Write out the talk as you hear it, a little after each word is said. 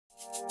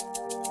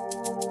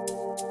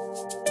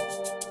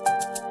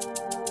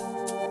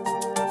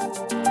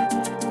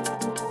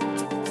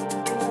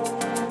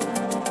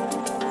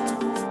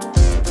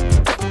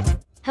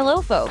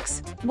Hello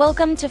folks,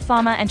 welcome to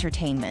Fama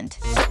Entertainment.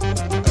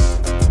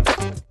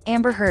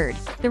 Amber Heard,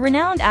 the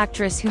renowned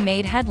actress who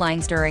made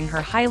headlines during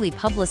her highly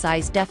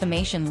publicized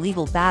defamation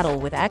legal battle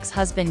with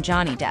ex-husband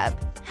Johnny Depp,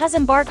 has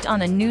embarked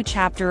on a new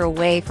chapter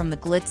away from the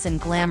glitz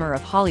and glamour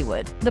of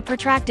Hollywood. The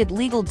protracted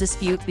legal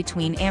dispute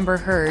between Amber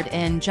Heard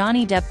and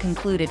Johnny Depp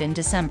concluded in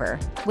December,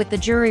 with the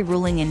jury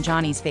ruling in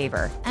Johnny's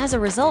favor. As a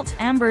result,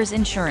 Amber's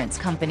insurance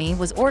company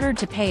was ordered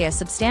to pay a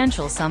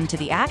substantial sum to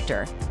the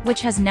actor,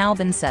 which has now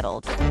been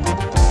settled.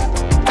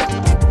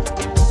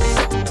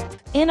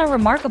 In a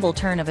remarkable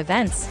turn of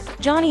events,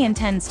 Johnny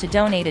intends to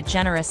donate a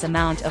generous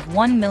amount of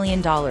 $1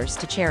 million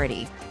to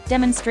charity,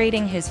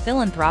 demonstrating his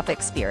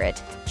philanthropic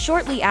spirit,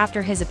 shortly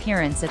after his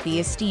appearance at the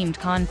esteemed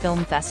Cannes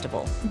Film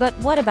Festival. But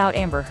what about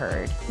Amber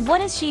Heard?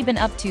 What has she been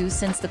up to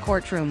since the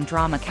courtroom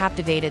drama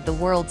captivated the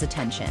world's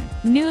attention?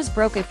 News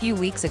broke a few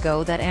weeks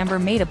ago that Amber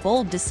made a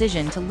bold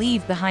decision to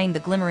leave behind the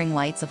glimmering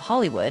lights of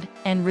Hollywood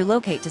and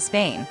relocate to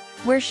Spain,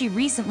 where she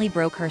recently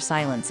broke her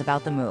silence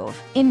about the move.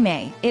 In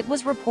May, it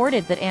was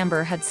reported that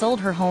Amber had sold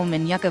her home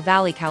in Yucca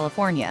Valley,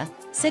 California,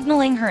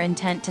 signaling her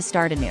intent to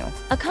start anew.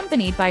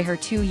 Accompanied by her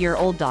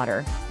 2-year-old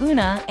daughter,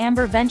 Una,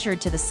 Amber ventured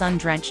to the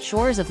sun-drenched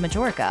shores of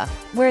Majorca,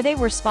 where they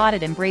were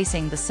spotted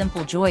embracing the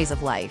simple joys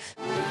of life.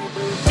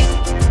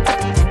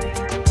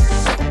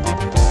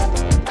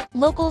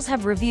 Locals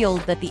have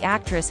revealed that the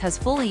actress has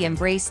fully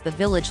embraced the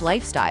village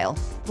lifestyle,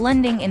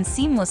 blending in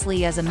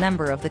seamlessly as a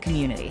member of the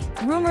community.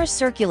 Rumors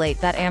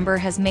circulate that Amber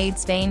has made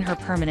Spain her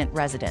permanent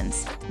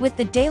residence, with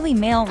the Daily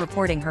Mail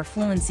reporting her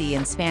fluency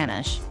in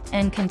Spanish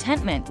and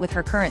contentment with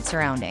her current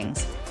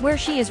surroundings, where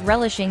she is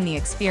relishing the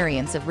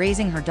experience of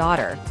raising her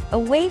daughter,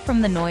 away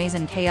from the noise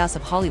and chaos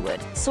of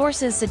Hollywood.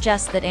 Sources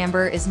suggest that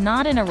Amber is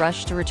not in a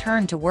rush to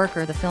return to work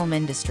or the film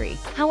industry.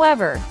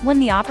 However,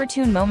 when the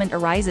opportune moment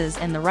arises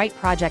and the right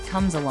project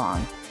comes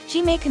along,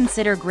 she may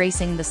consider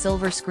gracing the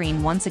silver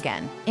screen once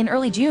again. In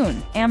early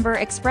June, Amber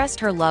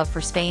expressed her love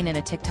for Spain in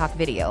a TikTok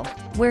video,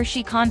 where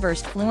she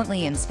conversed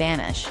fluently in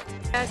Spanish.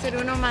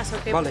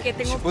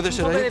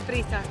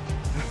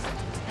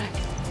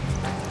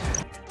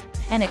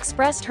 And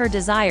expressed her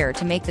desire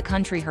to make the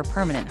country her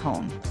permanent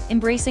home,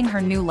 embracing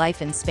her new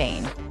life in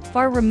Spain.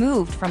 Far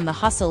removed from the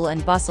hustle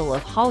and bustle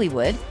of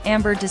Hollywood,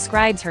 Amber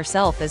describes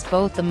herself as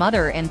both the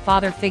mother and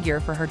father figure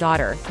for her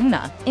daughter,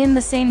 Una. In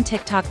the same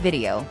TikTok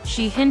video,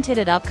 she hinted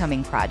at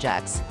upcoming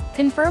projects,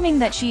 confirming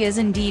that she is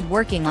indeed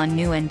working on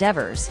new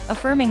endeavors,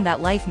 affirming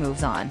that life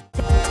moves on.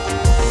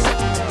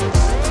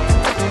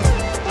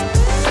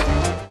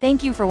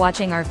 Thank you for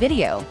watching our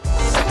video.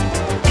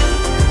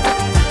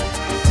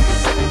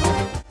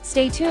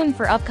 Stay tuned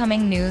for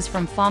upcoming news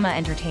from Fama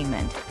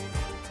Entertainment.